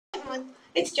everyone,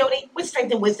 it's Jody with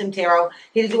Strength and Wisdom Tarot,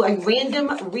 here to do a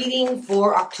random reading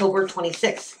for October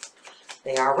 26th.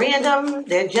 They are random,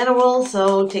 they're general,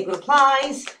 so take what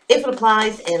applies, if it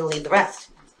applies, and leave the rest.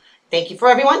 Thank you for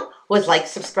everyone who has liked,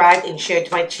 subscribed, and shared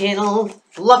to my channel.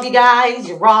 Love you guys,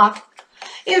 you rock.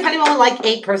 And if anyone would like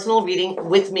a personal reading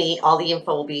with me, all the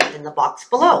info will be in the box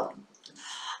below.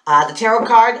 The tarot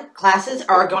card classes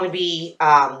are going to be,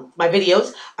 my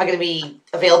videos are going to be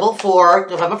available for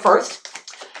November 1st.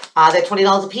 They're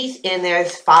 $20 a piece, and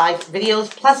there's 5 videos,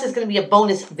 plus there's going to be a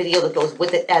bonus video that goes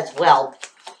with it as well.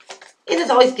 And there's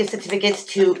always gift certificates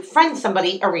to friend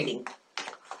somebody a reading.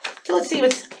 So let's see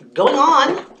what's going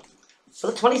on for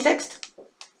the 26th.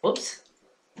 Whoops.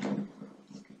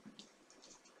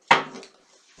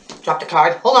 Dropped a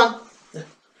card. Hold on.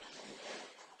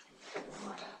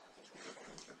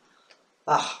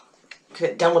 Oh, could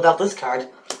have done without this card.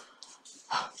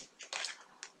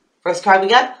 First card we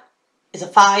got is a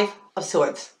 5 of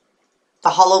Swords. The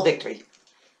Hollow Victory.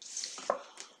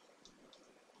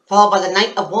 Followed by the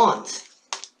Knight of Wands.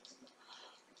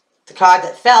 The card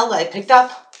that fell that I picked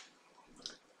up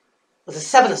was a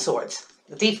 7 of Swords.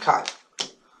 The Thief card.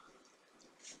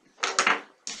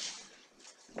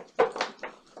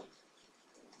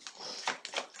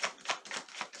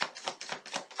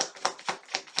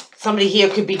 Somebody here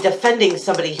could be defending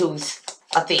somebody who's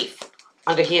a thief,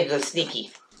 underhanded or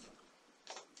sneaky.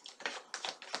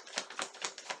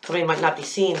 Somebody might not be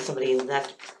seeing somebody in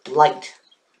that light.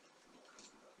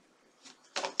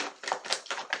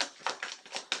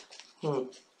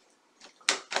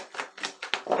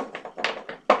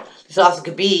 This also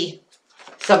could be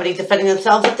somebody defending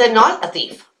themselves if they're not a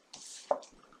thief.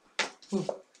 You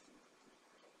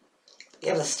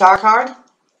have the Star card,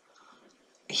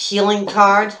 a Healing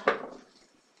card,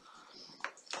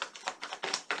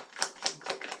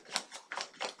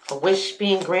 a wish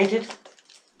being granted.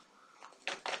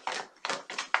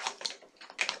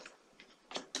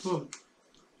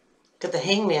 Got the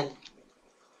Hangman.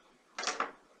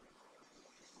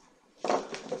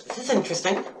 This is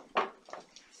interesting.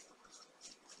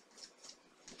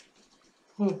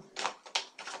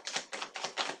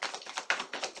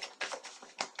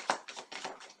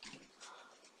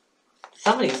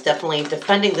 Somebody's definitely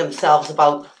defending themselves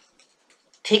about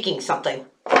taking something.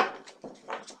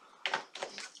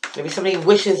 Maybe somebody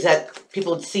wishes that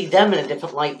people would see them in a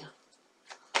different light.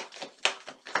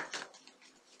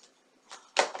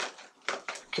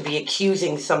 Could be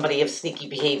accusing somebody of sneaky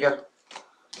behavior.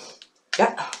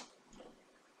 Yeah.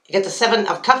 You get the 7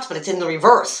 of Cups, but it's in the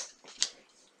reverse.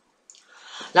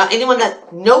 Now, anyone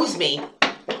that knows me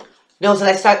knows that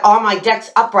I start all my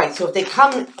decks upright. So if they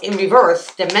come in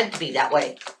reverse, they're meant to be that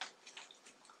way.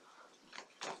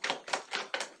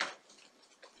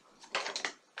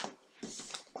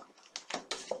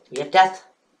 We have Death.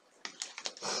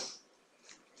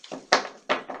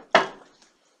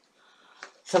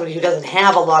 Somebody who doesn't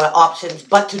have a lot of options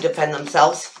but to defend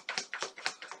themselves.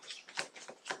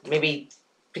 Maybe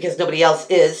because nobody else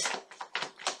is.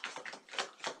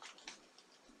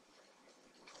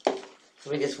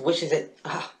 Somebody just wishes it.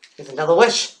 There's another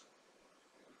wish.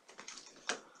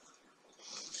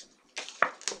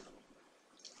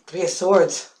 Three of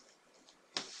Swords.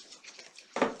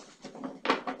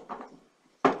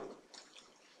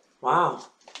 Wow.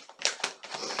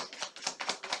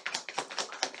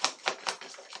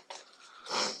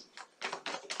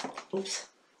 Oops.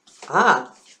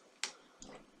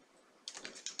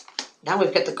 Now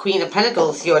we've got the Queen of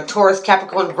Pentacles. You're a Taurus,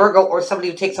 Capricorn, Virgo, or somebody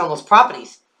who takes on those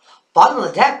properties. Bottom of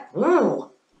the deck.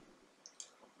 Ooh.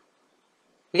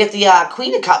 We get the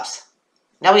Queen of Cups.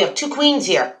 Now we have 2 queens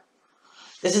here.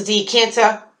 This is the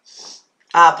Cancer,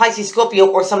 Pisces, Scorpio,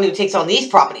 or somebody who takes on these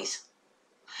properties.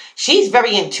 She's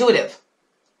very intuitive.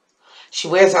 She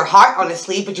wears her heart on her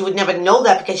sleeve, but you would never know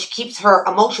that because she keeps her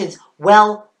emotions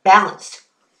well balanced.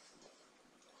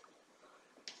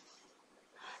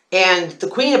 And the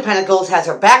Queen of Pentacles has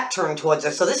her back turned towards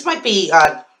her. So this might be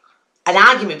an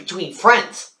argument between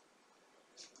friends.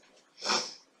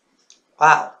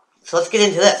 Wow. So let's get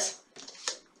into this.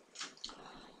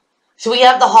 So we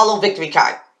have the Hollow Victory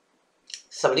card.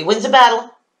 Somebody wins a battle,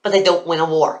 but they don't win a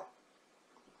war.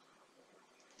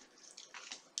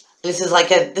 This is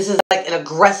like an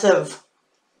aggressive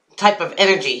type of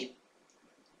energy.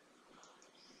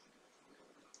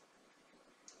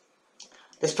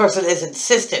 This person is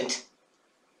insistent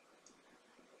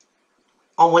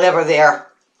on whatever they're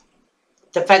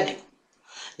defending.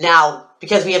 Now,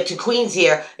 because we have 2 queens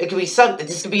here, it could be something.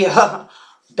 This could be a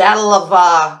battle of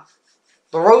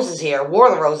the roses here, War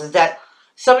of the Roses. That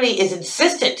somebody is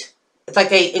insistent. It's like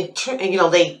they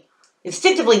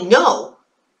instinctively know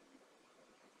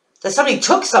that somebody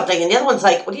took something and the other one's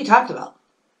like, what are you talking about?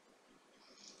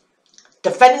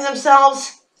 Defending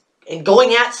themselves and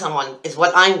going at someone is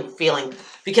what I'm feeling.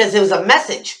 Because there was a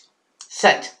message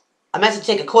sent. A message to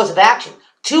take a course of action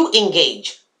to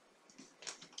engage.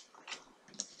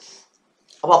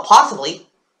 Well, possibly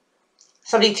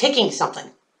somebody taking something.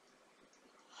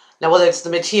 Now, whether it's the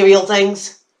material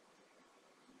things,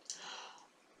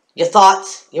 your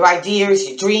thoughts, your ideas,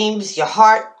 your dreams, your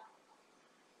heart.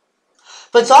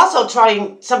 But it's also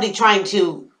somebody trying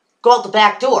to go out the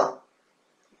back door.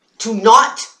 To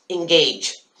not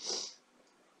engage.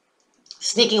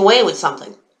 Sneaking away with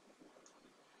something.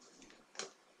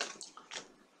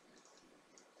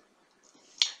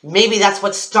 Maybe that's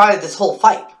what started this whole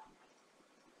fight.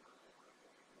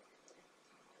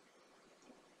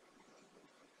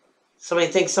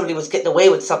 Somebody thinks somebody was getting away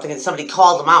with something and somebody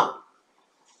called them out.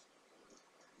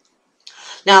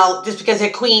 Now, just because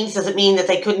they're queens doesn't mean that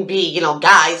they couldn't be,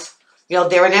 guys.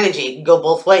 They're an energy. It can go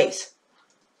both ways.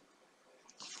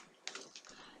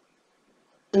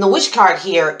 And the wish card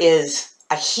here is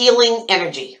a healing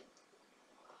energy.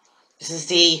 This is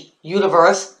the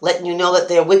universe letting you know that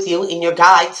they're with you in your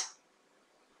guides.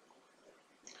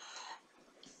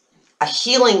 A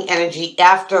healing energy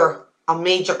after a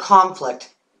major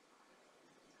conflict.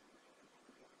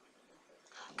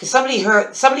 Because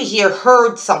somebody here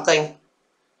heard something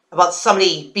about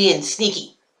somebody being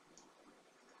sneaky.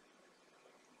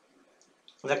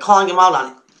 They're calling him out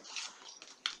on it.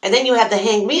 And then you have the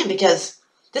Hanged Man, because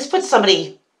this puts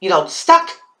somebody,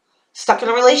 stuck in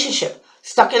a relationship,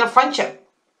 stuck in a friendship.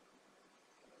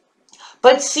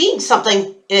 But seeing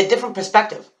something in a different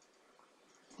perspective.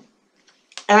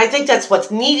 And I think that's what's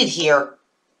needed here.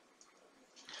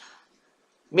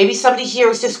 Maybe somebody here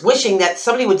is just wishing that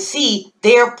somebody would see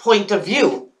their point of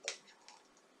view.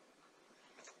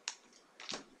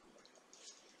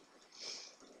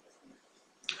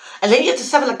 And then you get the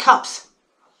Seven of Cups,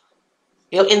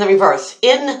 in the reverse.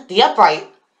 In the upright,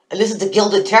 and this is the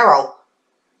Gilded Tarot,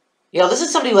 this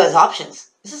is somebody who has options.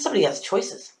 This is somebody who has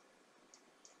choices.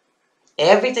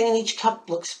 Everything in each cup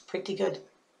looks pretty good.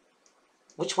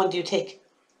 Which one do you take?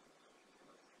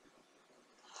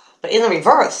 But in the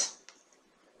reverse,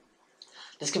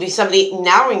 this could be somebody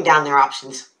narrowing down their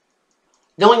options,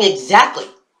 knowing exactly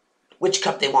which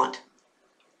cup they want.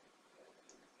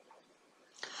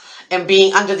 And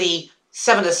being under the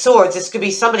Seven of Swords, this could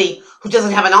be somebody who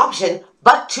doesn't have an option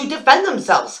but to defend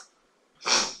themselves.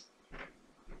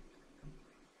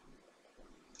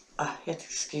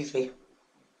 Excuse me.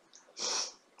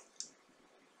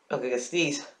 Okay, I gotta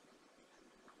sneeze.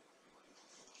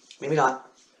 Maybe not.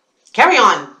 Carry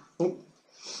on.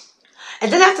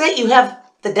 And then after that, you have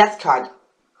the Death card,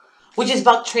 which is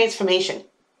about transformation.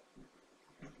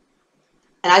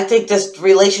 And I think this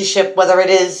relationship, whether it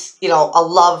is, a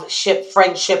love ship,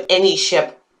 friendship, any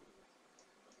ship,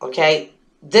 okay,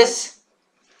 this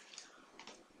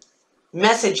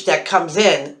message that comes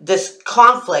in, this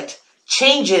conflict,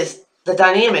 changes the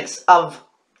dynamics of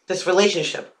this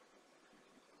relationship.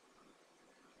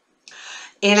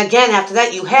 And again, after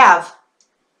that, you have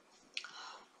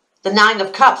the Nine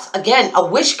of Cups. Again, a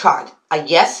wish card. A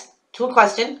yes to a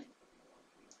question.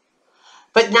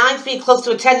 But 9's being close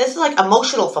to a 10. This is like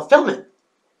emotional fulfillment.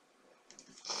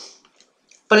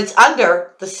 But it's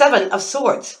under the Seven of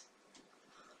Swords.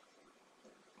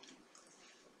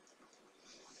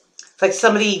 It's like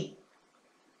somebody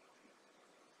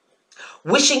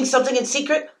wishing something in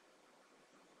secret.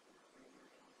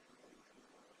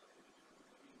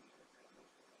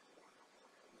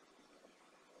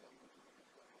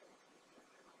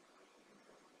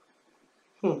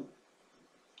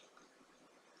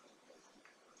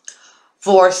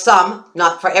 For some,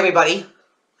 not for everybody,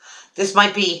 this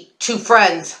might be two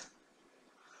friends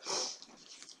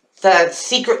that are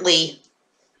secretly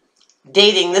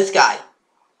dating this guy.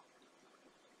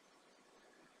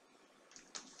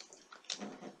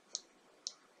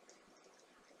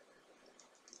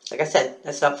 Like I said,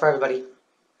 that's not for everybody.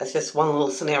 That's just one little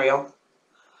scenario.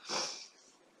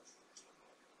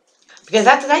 Because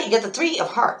after that, you get the Three of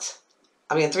Hearts.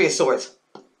 The Three of Swords.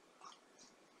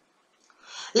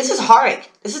 This is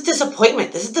heartache. This is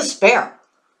disappointment. This is despair.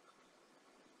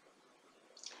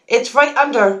 It's right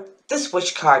under this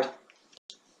wish card.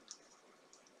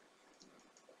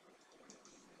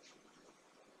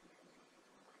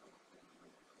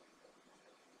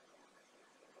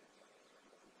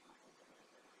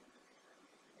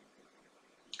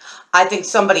 I think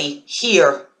somebody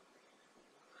here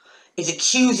is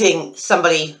accusing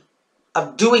somebody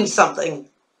of doing something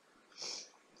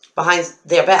behind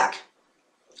their back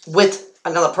with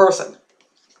another person.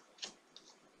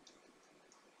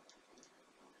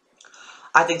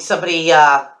 I think somebody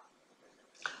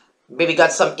maybe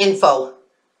got some info.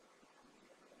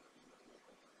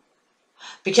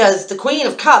 Because the Queen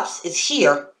of Cups is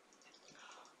here.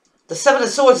 The Seven of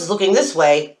Swords is looking this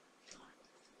way.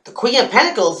 The Queen of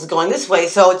Pentacles is going this way.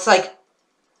 So it's like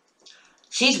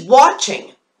she's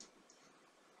watching.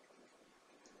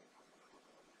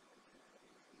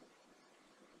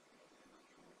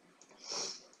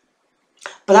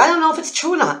 But I don't know if it's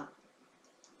true or not.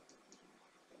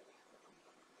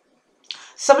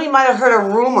 Somebody might have heard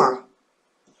a rumor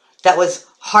that was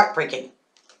heartbreaking.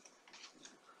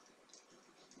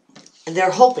 And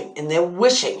they're hoping and they're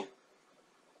wishing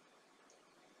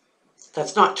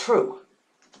that's not true.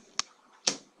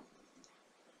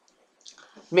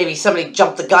 Maybe somebody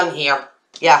jumped the gun here.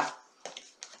 Yeah.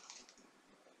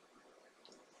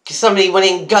 Because somebody went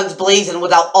in guns blazing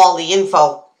without all the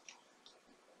info.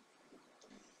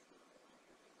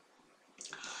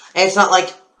 And it's not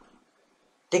like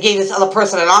they gave this other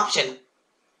person an option.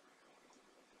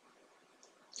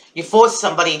 You force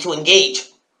somebody to engage.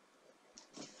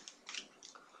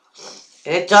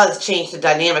 And it does change the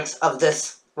dynamics of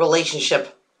this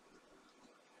relationship.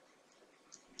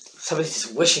 Somebody's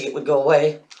just wishing it would go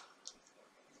away.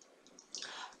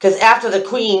 Because after the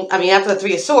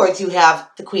Three of Swords, you have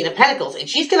the Queen of Pentacles. And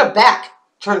she's got her back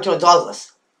turned to a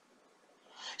Douglas.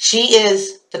 She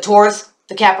is the Taurus,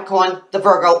 the Capricorn, the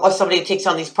Virgo, or somebody who takes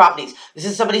on these properties. This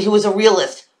is somebody who is a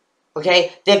realist.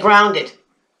 Okay? They're grounded.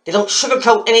 They don't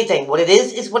sugarcoat anything. What it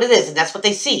is what it is. And that's what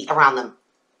they see around them.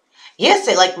 Yes,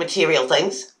 they like material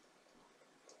things.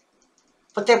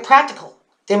 But they're practical.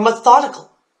 They're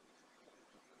methodical.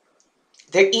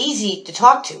 They're easy to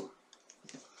talk to.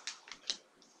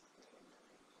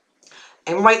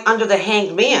 And right under the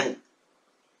Hanged Man,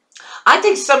 I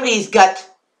think somebody's got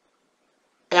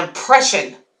an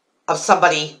impression of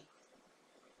somebody.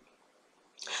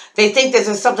 They think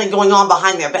there's something going on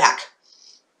behind their back.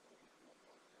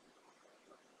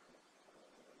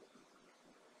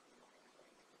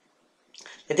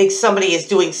 They think somebody is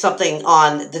doing something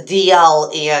on the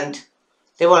DL and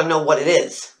they want to know what it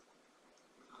is.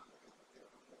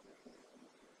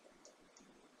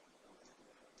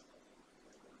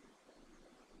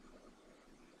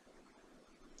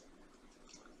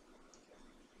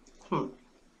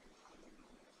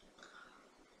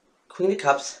 Queen of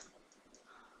Cups.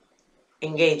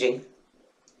 Engaging.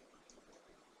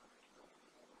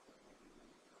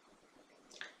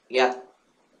 Yeah.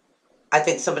 I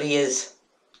think somebody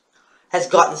has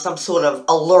gotten some sort of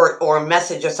alert or a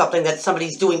message or something that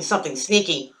somebody's doing something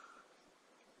sneaky.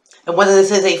 And whether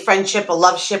this is a friendship, a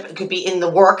love ship, it could be in the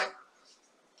work.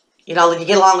 You know, you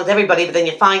get along with everybody, but then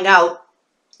you find out,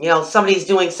 you know, somebody's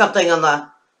doing something on the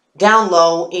down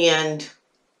low and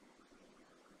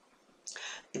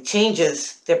it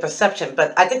changes their perception.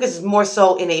 But I think this is more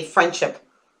so in a friendship.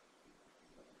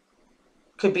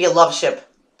 Could be a love ship.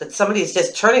 That somebody's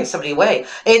just turning somebody away.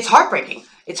 And it's heartbreaking.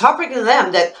 It's heartbreaking to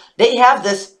them that they have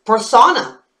this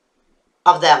persona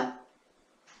of them.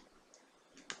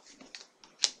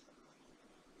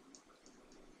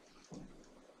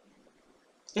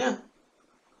 Yeah.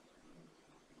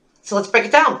 So let's break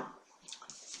it down.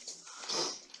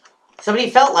 Somebody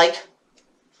felt like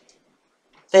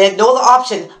they had no other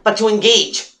option but to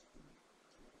engage.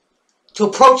 To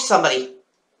approach somebody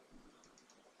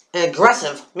in an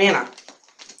aggressive manner.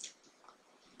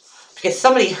 Because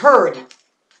somebody got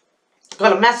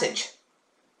a message.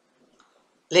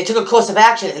 They took a course of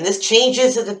action, and this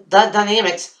changes the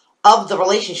dynamics of the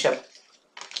relationship.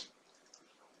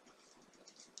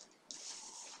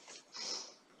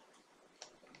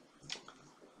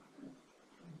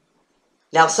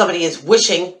 Now somebody is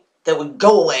wishing that it would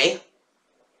go away.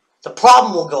 The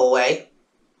problem will go away.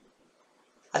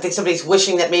 I think somebody's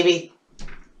wishing that maybe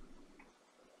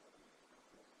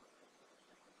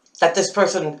that this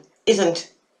person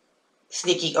isn't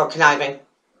sneaky or conniving.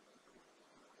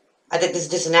 I think this is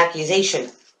just an accusation.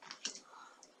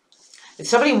 If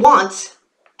somebody wants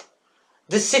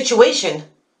this situation,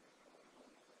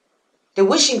 they're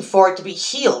wishing for it to be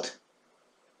healed.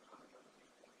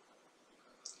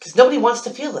 Because nobody wants to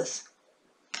feel this.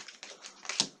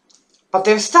 But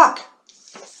they're stuck.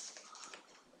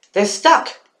 They're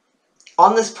stuck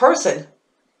on this person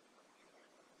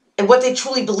and what they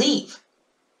truly believe.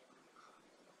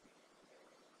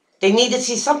 They need to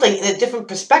see something in a different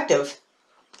perspective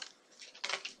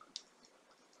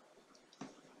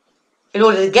in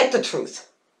order to get the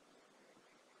truth.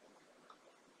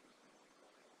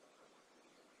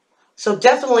 So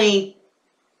definitely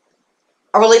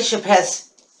a relationship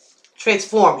has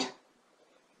transformed.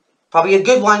 Probably a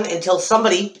good one until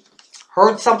somebody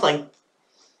heard something.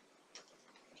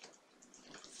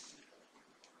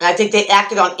 And I think they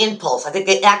acted on impulse. I think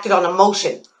they acted on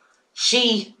emotion.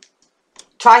 She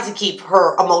tries to keep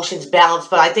her emotions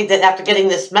balanced, but I think that after getting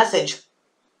this message,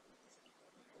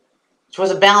 she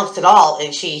wasn't balanced at all,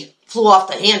 and she flew off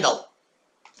the handle.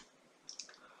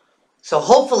 So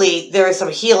hopefully there is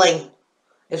some healing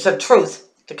and some truth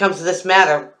that comes to this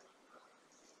matter.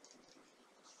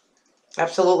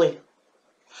 Absolutely.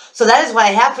 So that is what I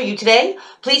have for you today.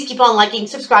 Please keep on liking,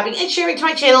 subscribing, and sharing to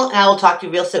my channel, and I will talk to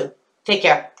you real soon. Take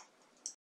care.